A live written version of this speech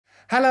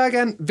Hello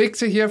again,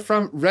 Victor here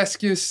from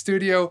ResQ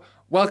Studio.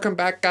 Welcome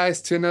back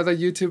guys to another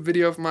YouTube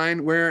video of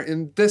mine where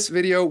in this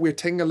video we're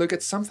taking a look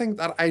at something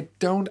that I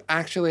don't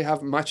actually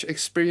have much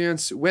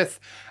experience with,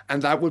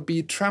 and that would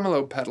be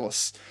tremolo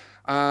pedals.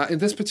 In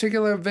this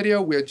particular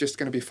video we're just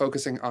going to be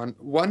focusing on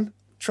one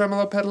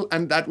tremolo pedal,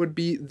 and that would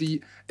be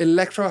the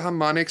Electro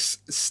Harmonix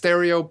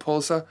stereo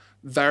Pulsar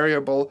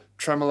variable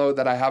tremolo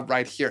that I have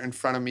right here in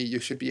front of me. You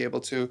should be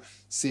able to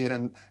see it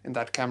in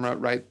that camera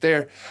right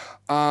there.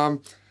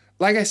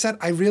 Like I said,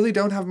 I really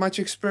don't have much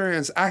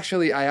experience.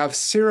 Actually, I have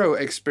zero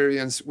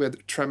experience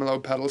with tremolo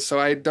pedals, so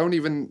I didn't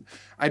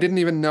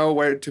even know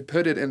where to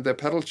put it in the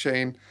pedal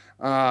chain.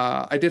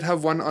 I did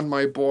have one on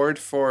my board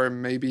for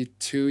maybe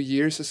 2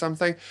 years or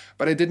something,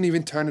 but I didn't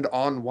even turn it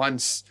on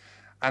once.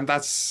 And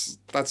that's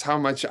how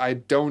much I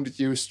don't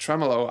use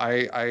tremolo.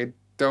 I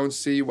don't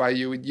see why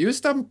you would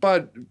use them,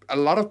 but a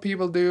lot of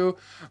people do.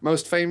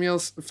 Most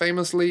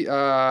famously,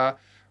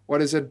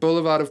 what is it,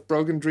 Boulevard of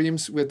Broken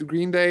Dreams with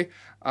Green Day.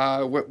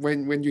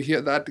 When you hear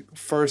that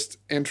first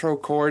intro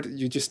chord,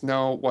 you just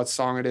know what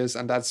song it is,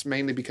 and that's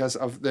mainly because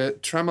of the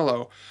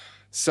tremolo.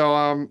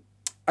 So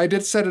I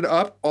did set it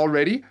up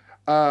already.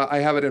 I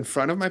have it in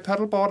front of my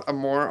pedal board. I'm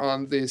more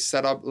on the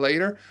setup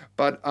later,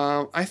 but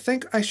I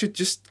think I should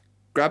just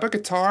grab a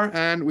guitar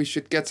and we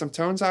should get some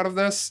tones out of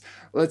this.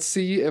 Let's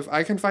see if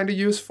I can find a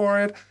use for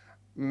it.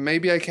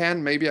 Maybe I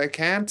can, maybe I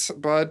can't,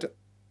 but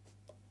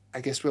I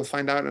guess we'll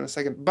find out in a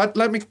second. But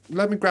let me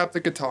grab the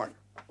guitar.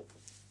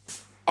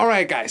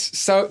 Alright guys,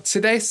 so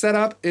today's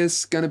setup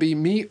is gonna be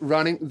me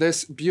running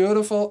this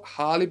beautiful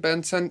Harley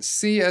Benton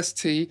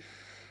CST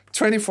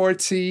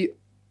 24T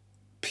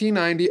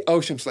P90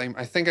 Ocean Flame.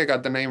 I think I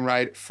got the name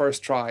right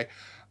first try.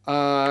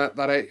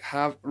 That I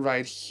have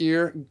right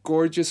here.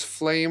 Gorgeous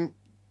flame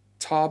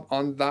top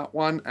on that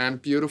one,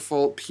 and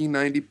beautiful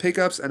P90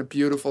 pickups and a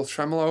beautiful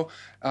tremolo.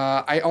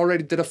 I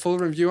already did a full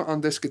review on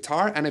this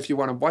guitar, and if you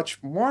want to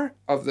watch more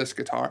of this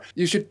guitar,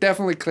 you should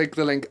definitely click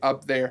the link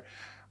up there.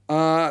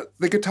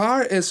 The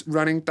guitar is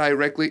running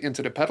directly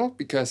into the pedal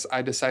because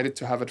I decided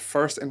to have it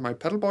first in my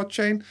pedal board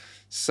chain.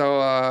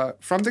 So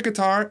from the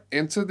guitar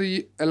into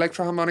the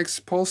Electro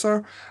Harmonix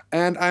Pulsar,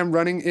 and I'm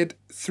running it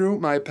through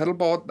my pedal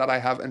board that I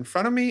have in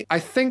front of me. I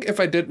think if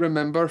I did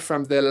remember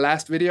from the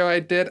last video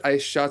I did, I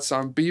shot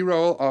some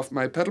B-roll of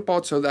my pedal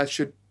board, so that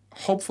should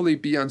hopefully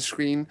be on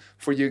screen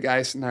for you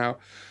guys now.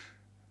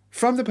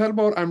 From the pedal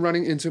board, I'm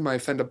running into my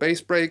Fender bass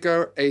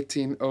breaker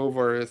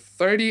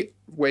 18/30,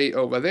 way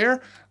over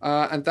there,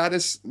 and that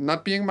is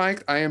not being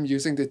mic'd. I am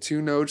using the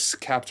 2-notes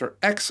Captor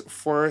X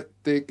for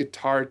the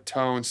guitar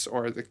tones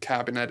or the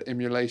cabinet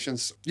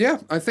emulations. Yeah,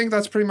 I think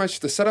that's pretty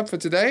much the setup for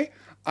today.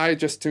 I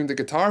just tuned the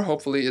guitar.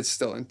 Hopefully it's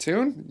still in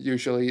tune.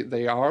 Usually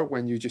they are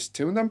when you just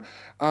tune them.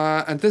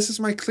 And this is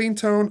my clean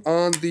tone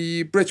on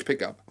the bridge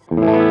pickup.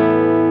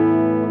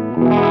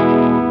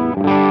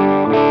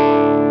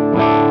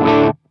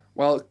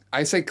 Well,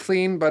 I say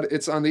clean, but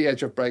it's on the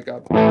edge of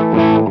breakup.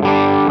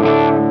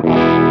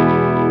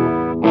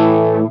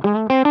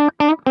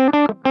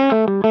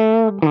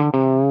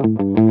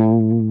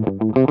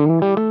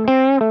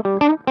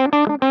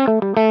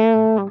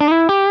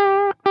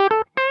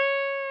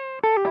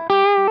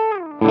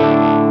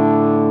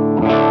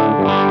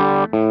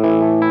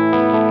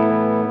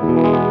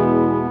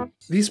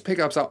 These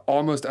pickups are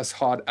almost as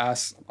hot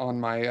as on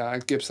my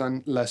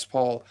Gibson Les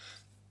Paul.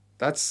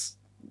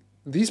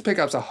 These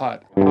pickups are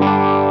hot.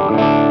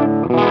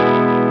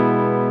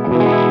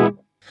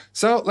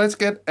 So let's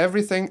get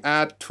everything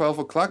at 12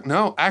 o'clock.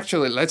 No,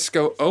 actually, let's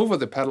go over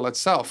the pedal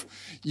itself.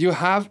 You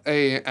have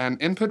an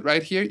input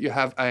right here, you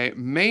have a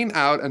main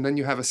out, and then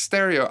you have a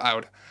stereo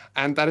out.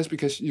 And that is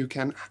because you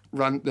can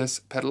run this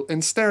pedal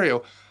in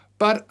stereo.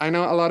 But I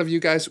know a lot of you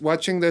guys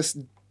watching this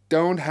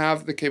don't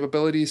have the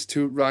capabilities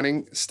to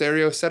running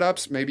stereo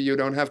setups. Maybe you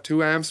don't have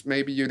 2 amps,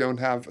 maybe you don't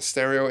have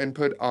stereo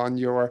input on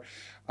your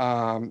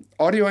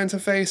audio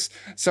interface,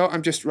 so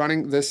I'm just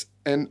running this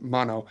in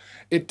mono.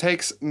 It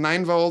takes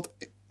 9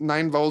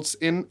 volts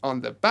in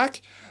on the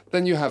back.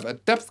 Then you have a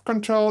depth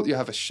control, you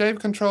have a shape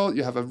control,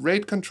 you have a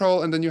rate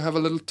control, and then you have a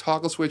little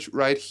toggle switch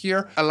right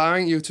here,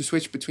 allowing you to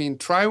switch between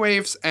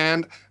tri-waves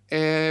and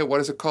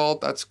what is it called?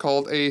 That's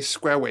called a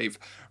square wave.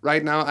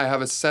 Right now I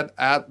have it set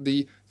at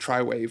the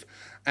tri-wave,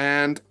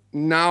 and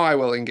now I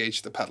will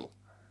engage the pedal.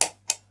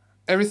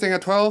 Everything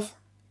at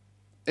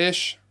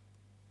 12-ish.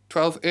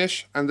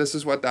 12-ish, and this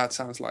is what that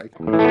sounds like.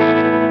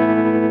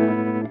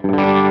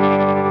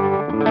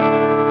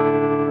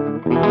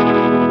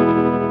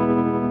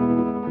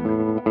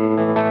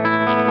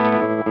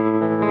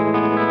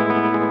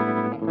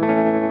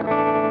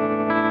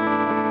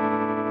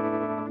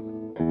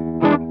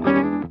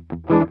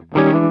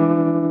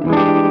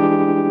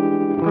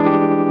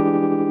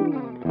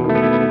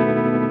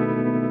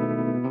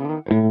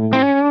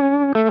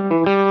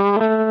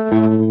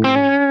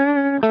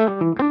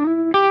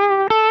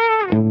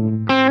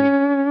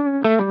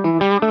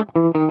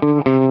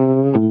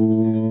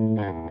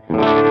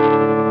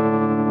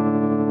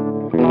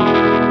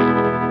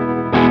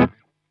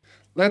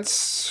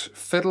 Let's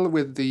fiddle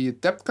with the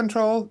depth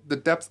control, the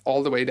depth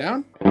all the way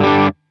down.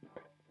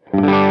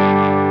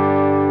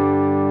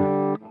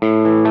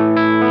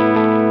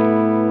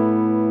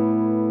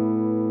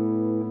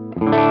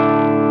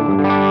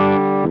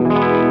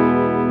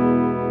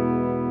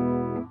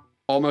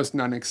 almost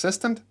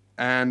non-existent,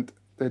 and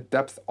the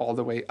depth all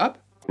the way up.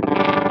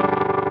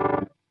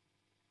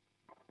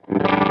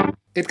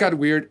 It got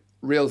weird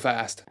real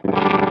fast.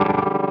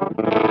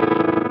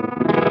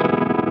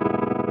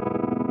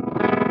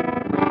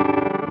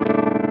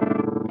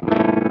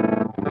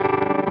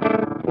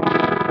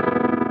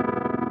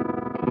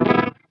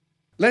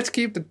 Let's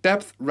keep the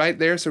depth right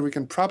there so we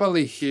can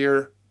probably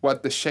hear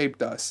what the shape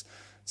does.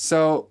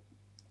 So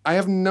I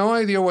have no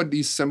idea what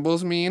these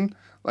symbols mean.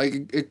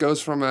 Like it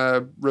goes from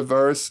a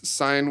reverse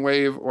sine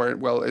wave, or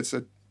well, it's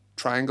a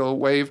triangle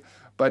wave,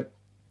 but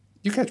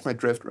you catch my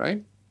drift,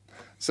 right?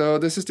 So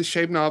this is the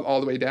shape knob all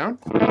the way down.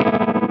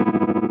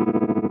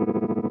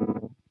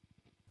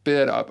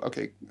 Bit up,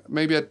 okay,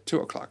 maybe at 2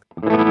 o'clock.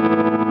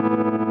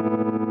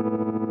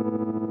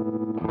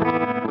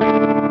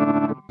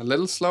 A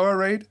little slower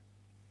rate.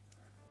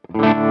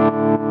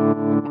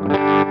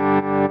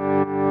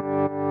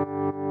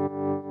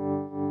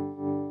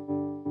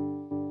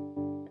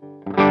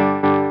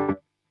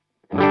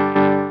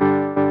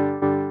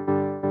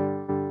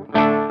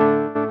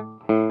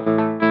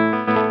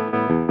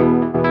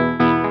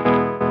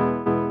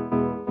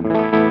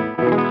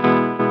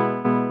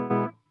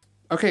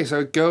 Okay, so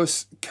it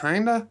goes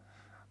kinda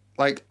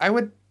like I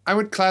would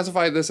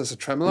classify this as a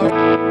tremolo.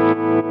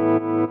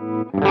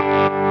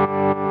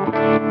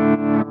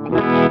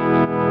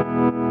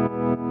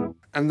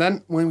 And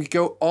then when we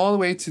go all the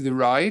way to the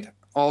right,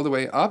 all the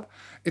way up,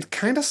 it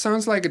kind of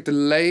sounds like a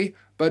delay,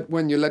 but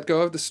when you let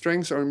go of the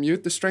strings or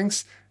mute the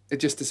strings, it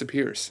just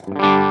disappears. Do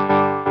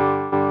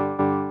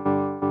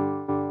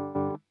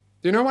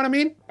you know what I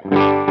mean?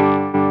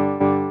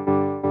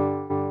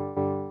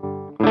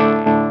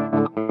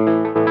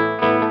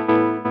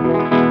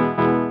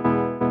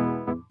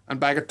 And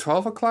back at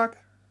 12 o'clock,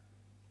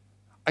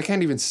 I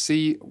can't even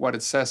see what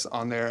it says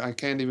on there. I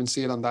can't even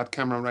see it on that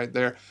camera right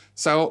there.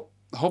 So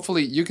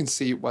hopefully you can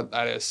see what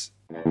that is.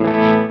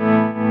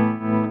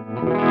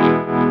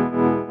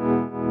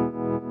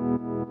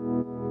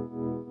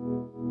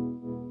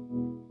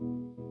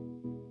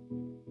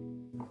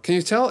 Can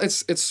you tell?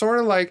 It's sort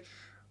of like,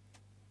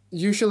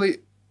 usually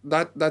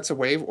that's a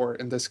wave, or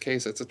in this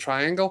case it's a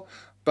triangle,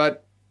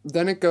 but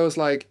then it goes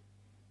like,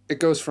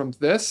 it goes from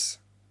this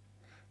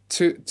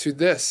to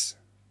this,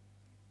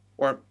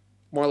 or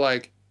more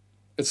like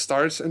it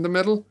starts in the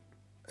middle.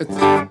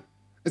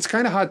 It's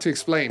kind of hard to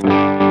explain,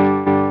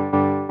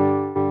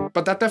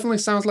 but that definitely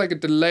sounds like a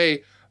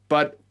delay.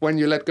 But when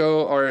you let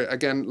go, or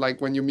again,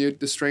 like when you mute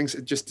the strings,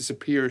 it just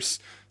disappears.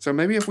 So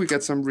maybe if we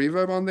get some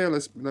reverb on there,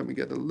 let me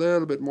get a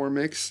little bit more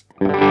mix.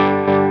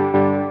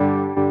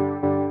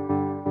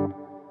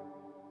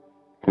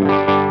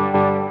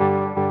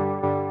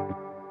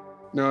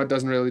 No, it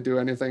doesn't really do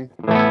anything.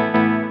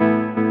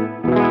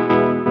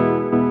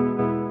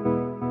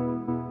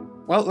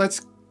 Well,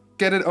 let's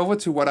get it over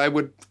to what I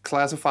would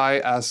classify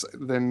as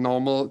the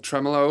normal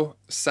tremolo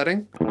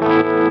setting.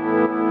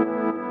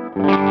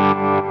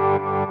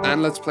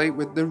 And let's play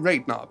with the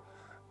rate knob.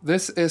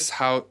 This is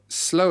how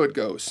slow it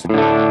goes.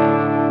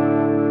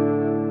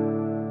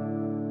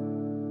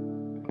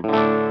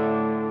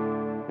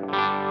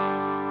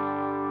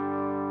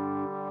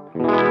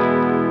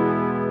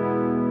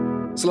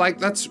 So like,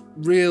 that's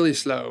really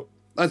slow.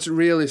 That's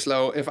really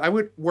slow. If I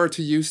were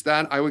to use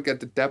that, I would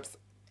get the depth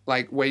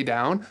like way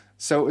down.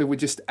 So it would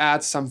just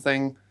add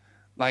something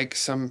like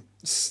some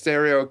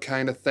stereo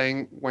kind of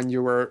thing when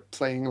you were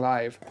playing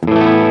live.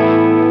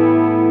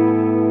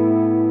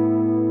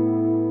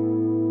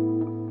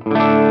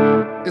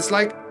 It's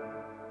like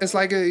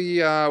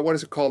a, what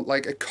is it called?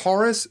 Like a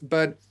chorus,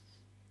 but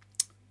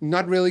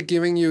not really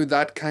giving you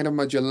that kind of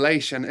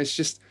modulation. It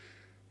just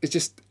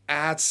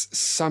adds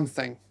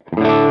something.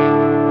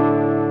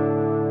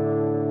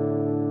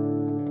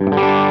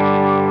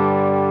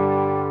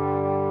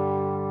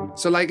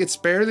 So like it's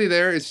barely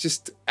there, it's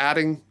just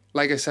adding,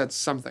 like I said,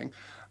 something.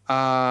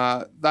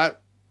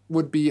 That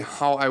would be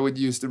how I would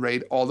use the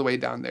rate all the way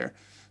down there.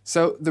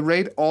 So the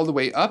rate all the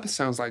way up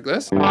sounds like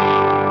this.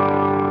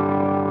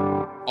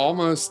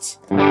 Almost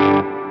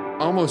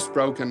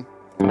broken.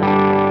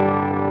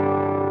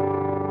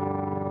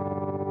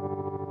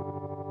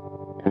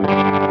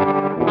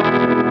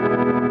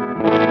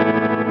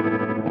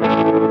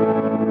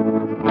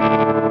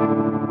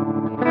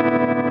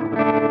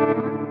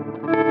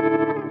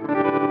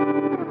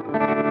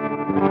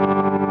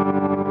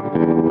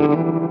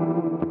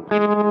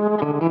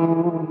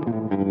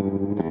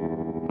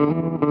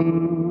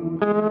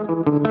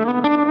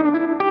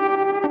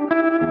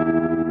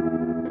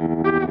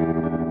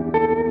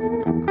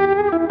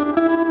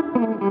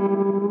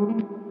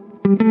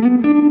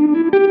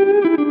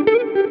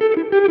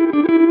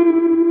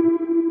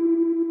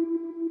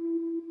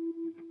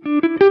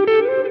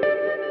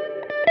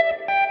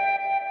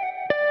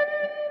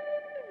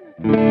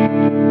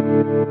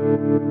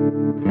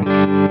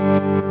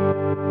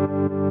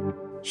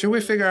 Should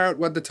we figure out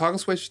what the toggle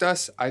switch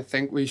does? I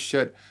think we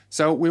should.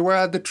 So we were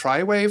at the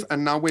tri-wave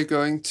and now we're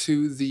going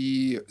to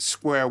the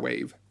square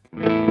wave.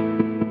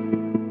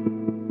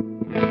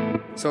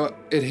 So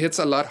it hits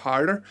a lot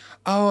harder.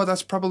 Oh,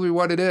 that's probably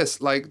what it is.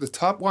 Like the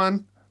top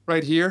one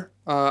right here,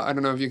 I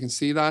don't know if you can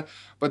see that,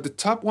 but the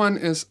top one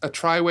is a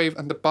tri-wave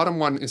and the bottom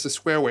one is a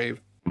square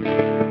wave.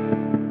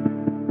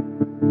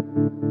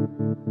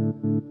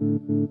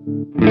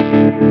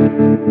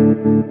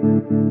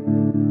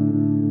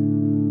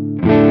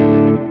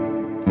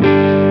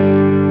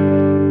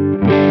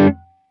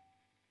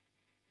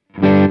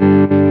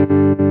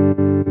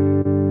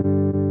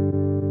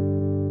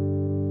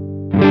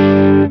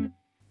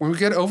 When we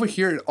get over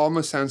here, it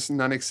almost sounds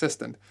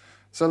non-existent.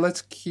 So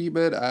let's keep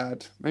it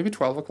at maybe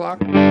 12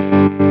 o'clock. And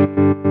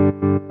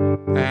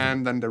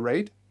then the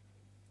rate.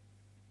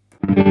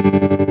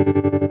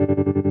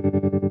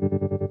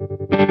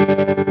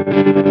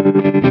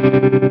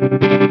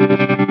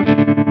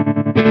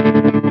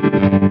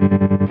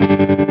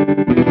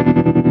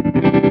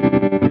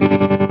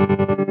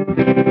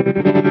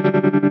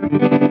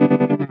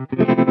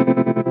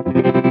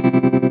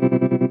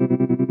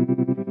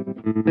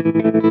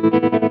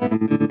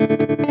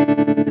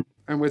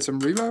 And with some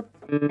reverb.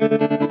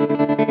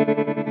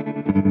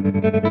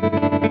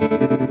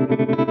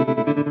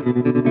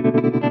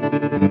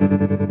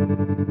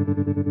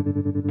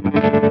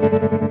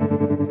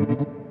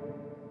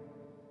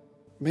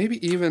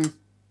 Maybe even,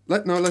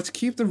 let's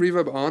keep the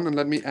reverb on and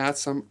let me add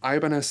some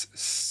Ibanez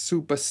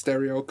Super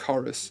Stereo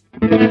chorus.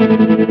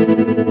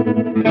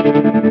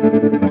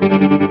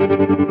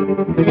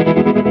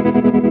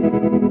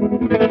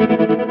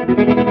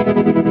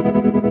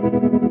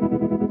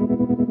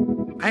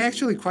 I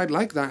actually quite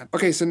like that.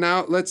 Okay, so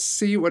now let's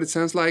see what it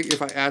sounds like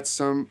if I add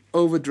some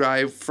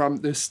overdrive from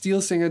the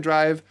Steel Singer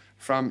drive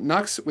from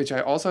Knox, which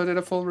I also did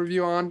a full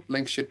review on.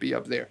 Link should be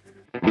up there.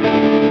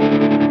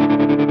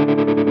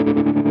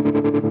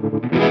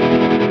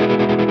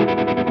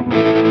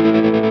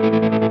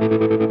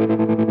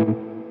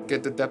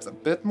 Get the depth a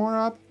bit more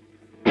up.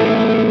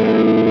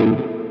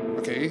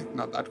 Okay,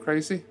 not that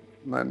crazy.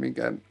 Let me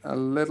get a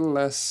little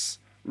less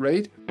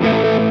rate.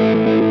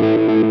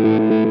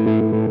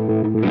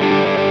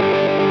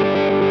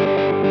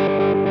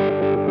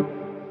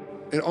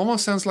 It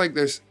almost sounds like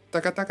there's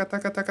taka taka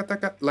taka taka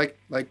taka, like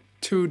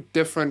two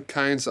different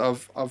kinds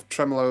of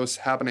tremolos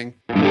happening.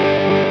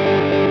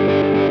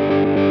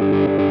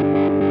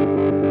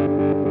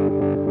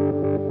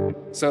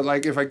 So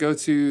like if I go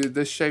to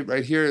this shape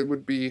right here, it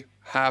would be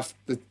half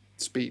the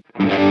speed.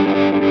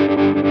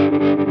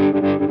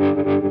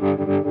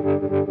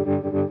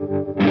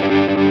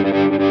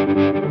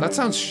 That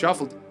sounds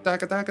shuffled.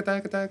 Taka taka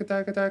taka taka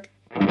taka taka.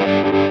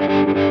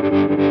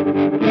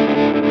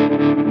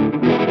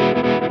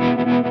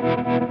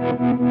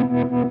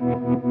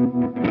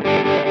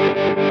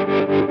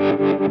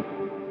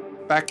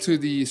 Back to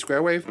the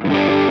square wave.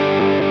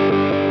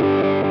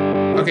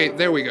 Okay,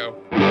 there we go.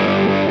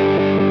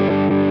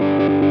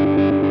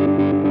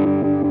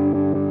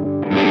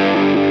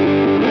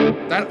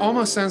 That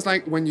almost sounds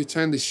like when you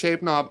turn the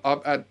shape knob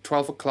up at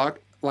 12 o'clock,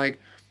 like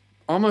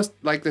almost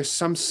like there's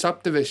some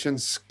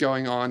subdivisions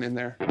going on in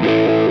there.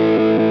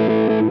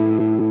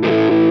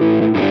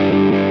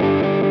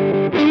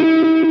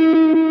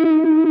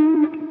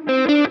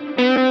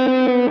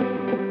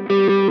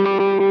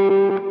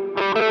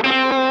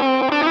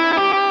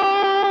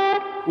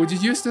 Would you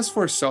use this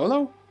for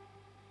solo?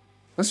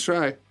 Let's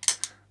try.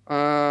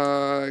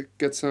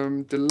 Get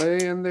some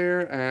delay in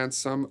there and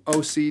some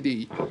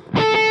OCD.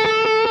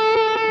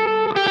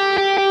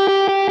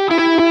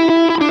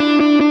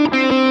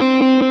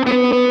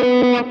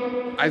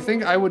 I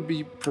think I would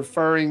be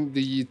preferring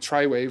the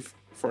tri-wave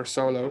for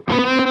solo.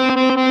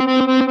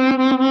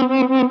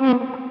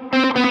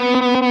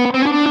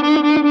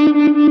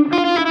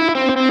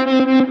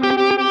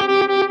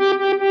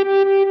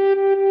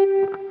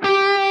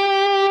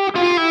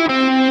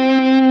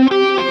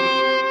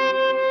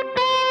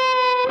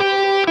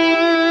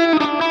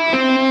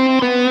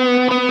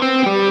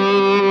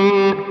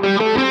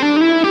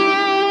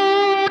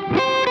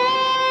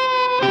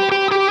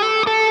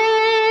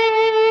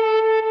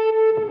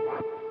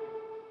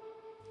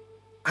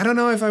 I don't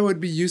know if I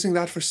would be using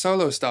that for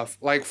solo stuff.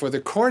 Like for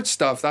the chord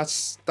stuff,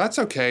 that's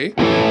okay.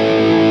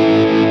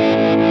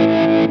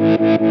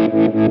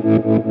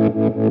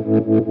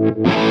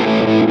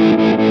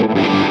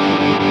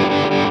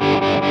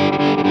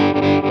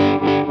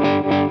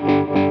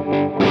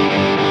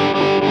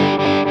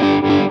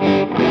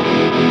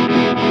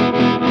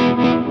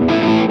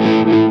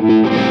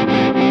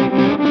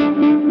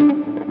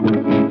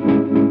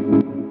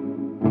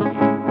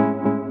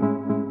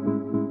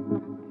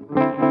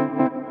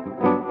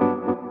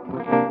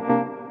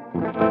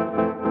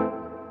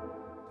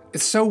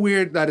 It's so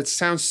weird that it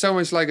sounds so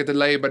much like a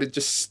delay, but it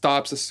just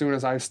stops as soon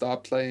as I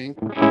stop playing.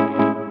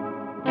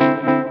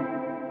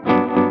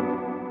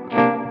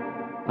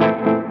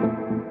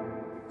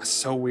 That's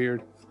so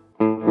weird.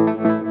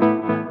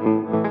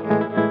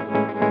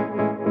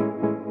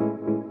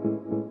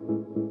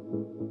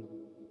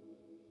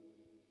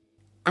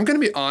 I'm gonna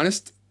be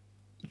honest,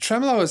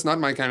 tremolo is not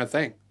my kind of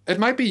thing. It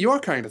might be your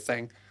kind of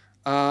thing.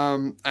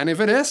 And if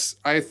it is,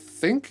 I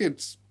think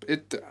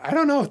I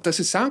don't know, does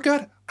it sound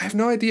good? I have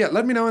no idea.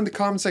 Let me know in the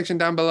comment section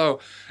down below.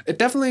 It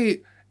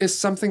definitely is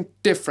something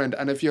different,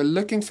 and if you're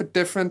looking for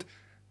different,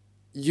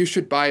 you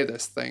should buy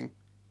this thing.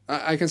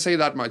 I can say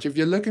that much. If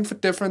you're looking for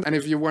different, and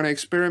if you want to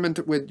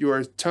experiment with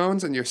your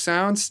tones and your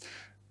sounds,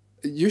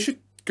 you should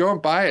go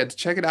and buy it.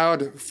 Check it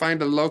out.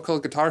 Find a local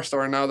guitar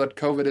store now that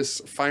COVID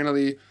is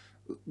finally,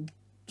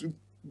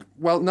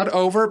 well, not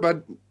over,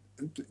 but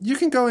you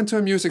can go into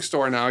a music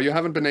store now. You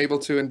haven't been able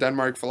to in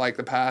Denmark for like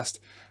the past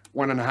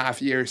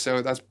 1.5 years,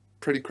 so that's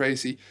pretty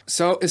crazy.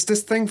 So is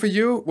this thing for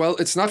you? Well,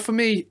 it's not for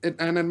me,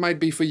 and it might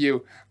be for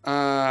you.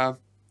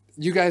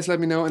 You guys let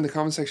me know in the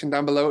comment section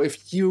down below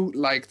if you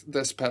liked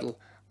this pedal.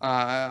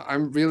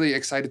 I'm really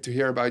excited to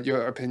hear about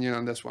your opinion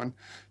on this one.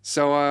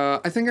 So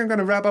I think I'm going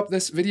to wrap up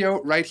this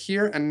video right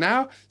here and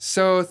now.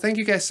 So thank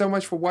you guys so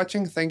much for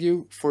watching. Thank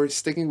you for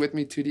sticking with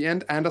me to the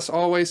end. And as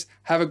always,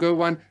 have a good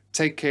one.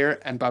 Take care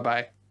and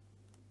bye-bye.